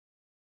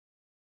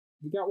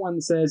We got one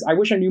that says, I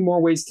wish I knew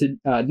more ways to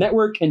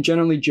network and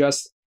generally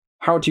just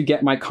how to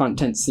get my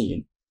content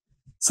seen.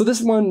 So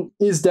this one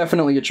is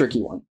definitely a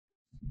tricky one.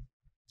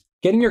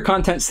 Getting your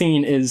content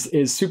seen is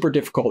super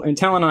difficult. And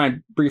Talon and I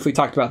briefly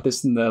talked about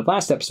this in the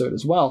last episode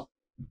as well.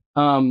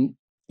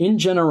 In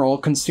general,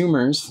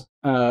 consumers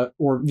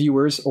or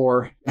viewers,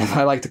 or as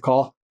I like to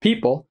call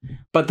people,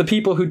 but the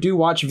people who do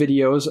watch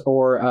videos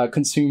or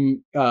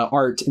consume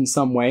art in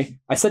some way.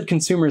 I said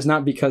consumers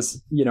not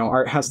because, you know,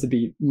 art has to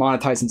be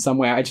monetized in some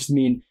way. I just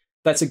mean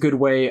that's a good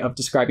way of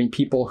describing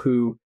people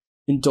who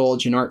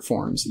indulge in art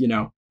forms, you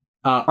know,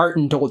 art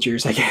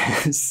indulgers, I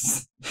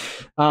guess.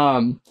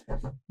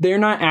 They're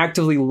not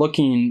actively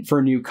looking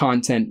for new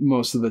content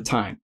most of the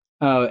time.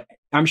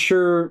 I'm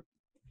sure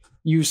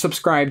you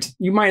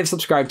might have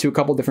subscribed to a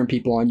couple different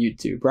people on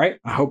YouTube, right?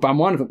 I hope I'm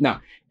one of them. Now,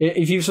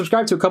 if you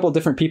subscribe to a couple of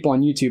different people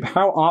on YouTube,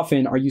 how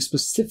often are you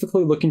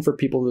specifically looking for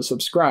people to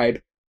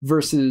subscribe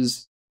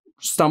versus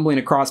stumbling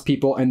across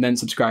people and then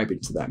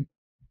subscribing to them?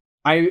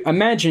 I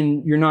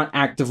imagine you're not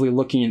actively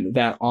looking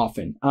that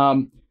often.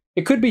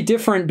 It could be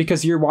different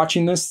because you're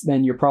watching this,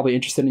 then you're probably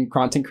interested in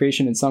content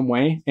creation in some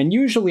way. And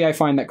usually I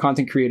find that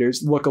content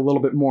creators look a little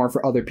bit more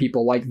for other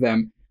people like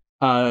them,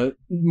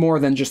 more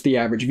than just the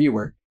average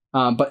viewer.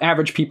 But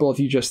average people, if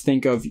you just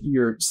think of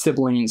your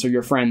siblings or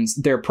your friends,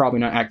 they're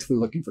probably not actively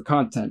looking for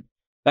content.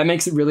 That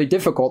makes it really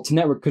difficult to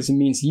network because it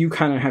means you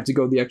kind of have to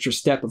go the extra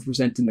step of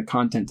presenting the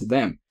content to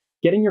them.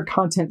 Getting your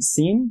content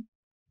seen,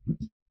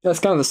 that's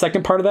kind of the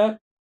second part of that.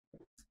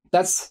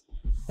 That's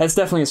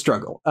definitely a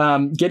struggle.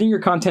 Getting your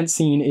content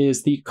seen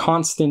is the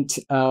constant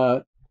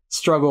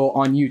struggle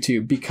on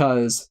YouTube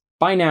because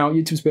by now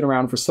YouTube's been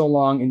around for so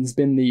long and has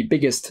been the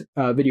biggest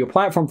video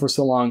platform for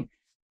so long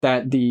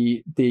that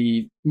the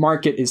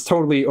market is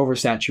totally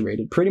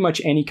oversaturated. Pretty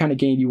much any kind of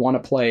game you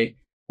want to play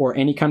or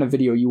any kind of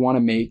video you want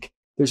to make,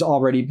 there's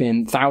already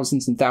been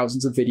thousands and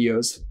thousands of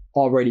videos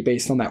already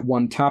based on that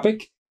one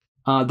topic.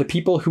 The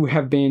people who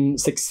have been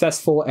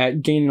successful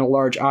at gaining a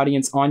large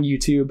audience on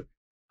YouTube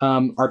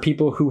are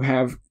people who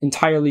have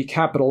entirely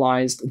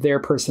capitalized their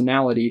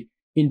personality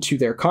into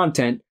their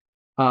content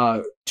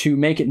to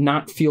make it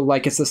not feel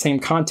like it's the same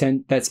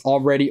content that's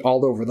already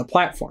all over the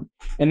platform.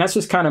 And that's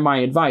just kind of my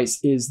advice,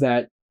 is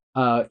that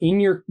in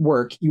your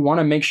work, you want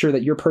to make sure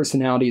that your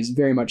personality is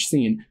very much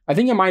seen. I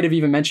think I might have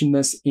even mentioned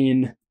this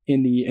in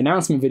the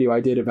announcement video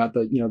I did about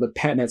the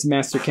PatNet's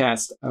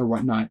Mastercast or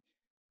whatnot.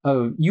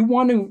 You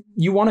want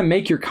to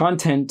make your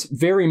content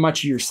very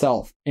much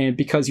yourself, and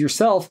because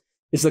yourself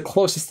is the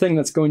closest thing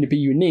that's going to be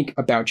unique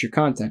about your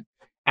content.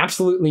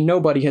 Absolutely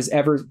nobody has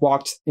ever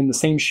walked in the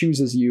same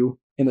shoes as you,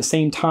 in the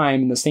same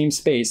time, in the same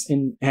space,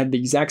 and had the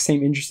exact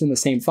same interest in the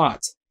same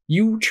thoughts.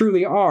 You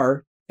truly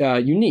are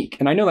unique.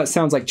 And I know that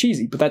sounds like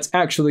cheesy, but that's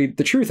actually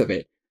the truth of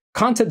it.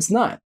 Content's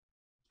not.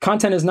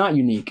 Content is not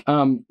unique.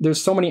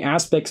 There's so many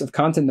aspects of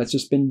content that's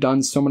just been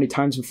done so many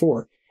times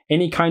before.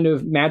 Any kind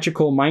of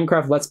magical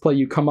Minecraft Let's Play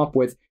you come up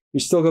with,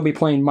 you're still going to be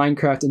playing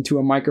Minecraft into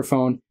a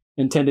microphone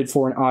intended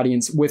for an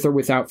audience with or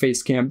without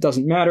face cam.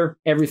 Doesn't matter.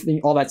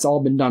 Everything, all that's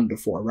all been done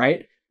before,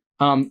 right?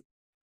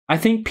 I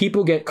think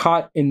people get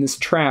caught in this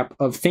trap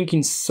of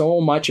thinking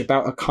so much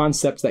about a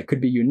concept that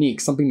could be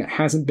unique, something that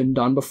hasn't been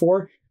done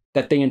before,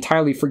 that they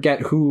entirely forget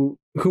who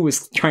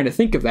is trying to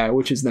think of that,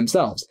 which is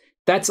themselves.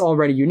 That's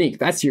already unique.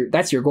 That's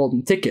your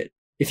golden ticket.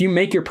 If you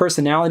make your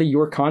personality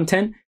your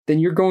content, then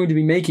you're going to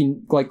be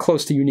making like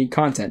close to unique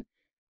content.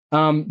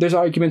 There's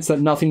arguments that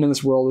nothing in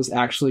this world is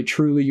actually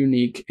truly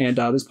unique, and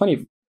there's plenty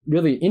of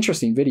really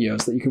interesting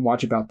videos that you can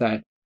watch about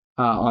that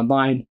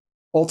online.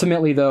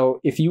 Ultimately,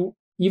 though,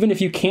 even if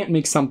you can't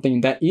make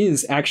something that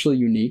is actually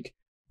unique,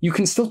 you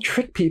can still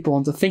trick people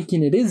into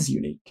thinking it is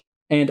unique.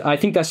 And I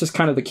think that's just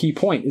kind of the key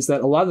point, is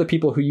that a lot of the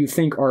people who you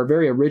think are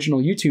very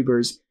original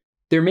YouTubers,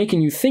 they're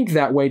making you think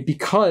that way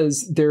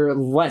because they're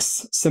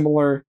less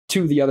similar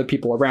to the other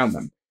people around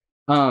them.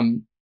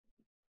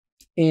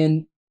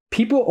 And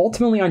people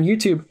ultimately on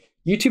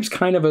YouTube's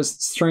kind of a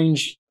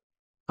strange,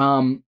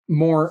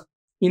 more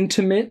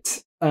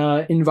intimate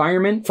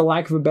environment, for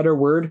lack of a better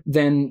word,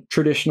 than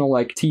traditional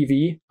like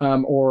TV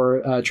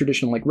or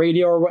traditional like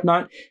radio or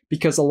whatnot,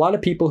 because a lot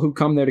of people who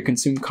come there to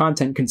consume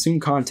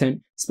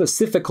content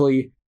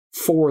specifically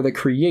for the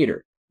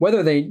creator,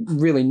 whether they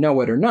really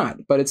know it or not.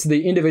 But it's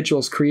the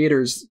individual's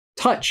creator's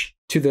touch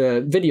to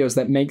the videos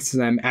that makes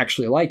them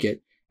actually like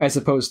it, as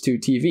opposed to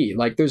TV.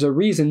 Like, there's a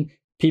reason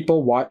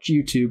people watch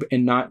YouTube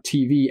and not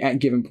TV at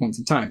given points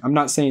in time. I'm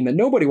not saying that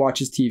nobody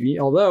watches TV,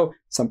 although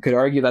some could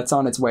argue that's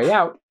on its way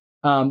out.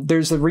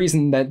 There's a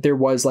reason that there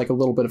was like a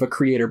little bit of a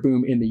creator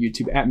boom in the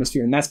YouTube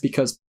atmosphere, and that's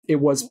because it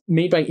was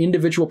made by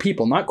individual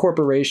people, not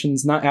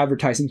corporations, not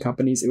advertising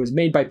companies. It was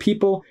made by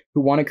people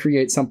who want to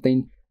create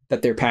something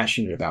that they're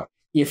passionate about.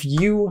 If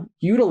you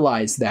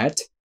utilize that,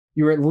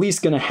 you're at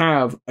least going to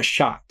have a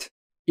shot.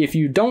 If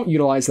you don't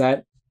utilize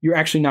that, you're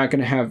actually not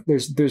going to have,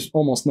 there's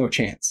almost no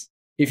chance.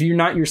 If you're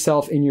not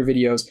yourself in your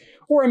videos,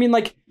 or I mean,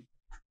 like,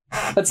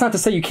 that's not to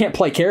say you can't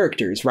play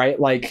characters, right?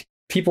 Like,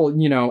 people,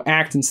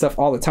 act and stuff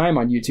all the time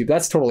on YouTube.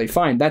 That's totally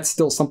fine. That's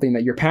still something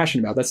that you're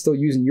passionate about. That's still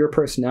using your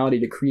personality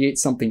to create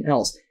something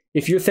else.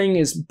 If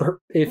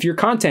your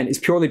content is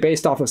purely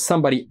based off of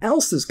somebody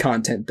else's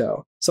content,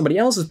 though, somebody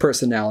else's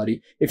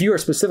personality, if you are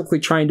specifically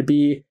trying to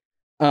be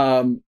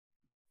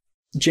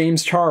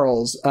James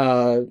Charles,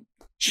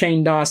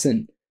 Shane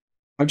Dawson,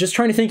 I'm just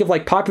trying to think of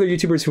like popular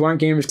YouTubers who aren't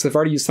gamers because I've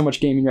already used so much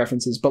gaming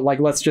references, but like,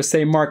 let's just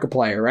say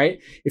Markiplier, right?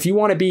 If you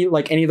want to be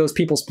like any of those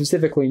people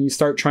specifically and you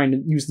start trying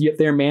to use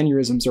their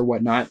mannerisms or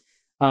whatnot,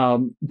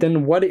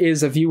 then what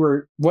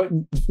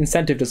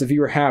incentive does a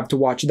viewer have to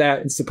watch that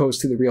as opposed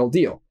to the real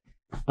deal?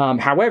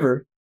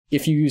 However,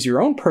 if you use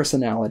your own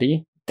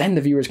personality, then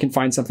the viewers can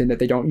find something that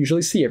they don't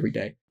usually see every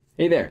day.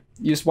 Hey there,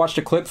 you just watched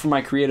a clip from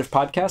my creative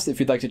podcast. If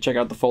you'd like to check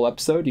out the full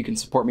episode, you can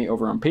support me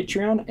over on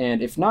Patreon,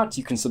 and if not,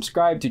 you can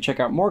subscribe to check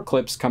out more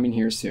clips coming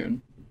here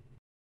soon.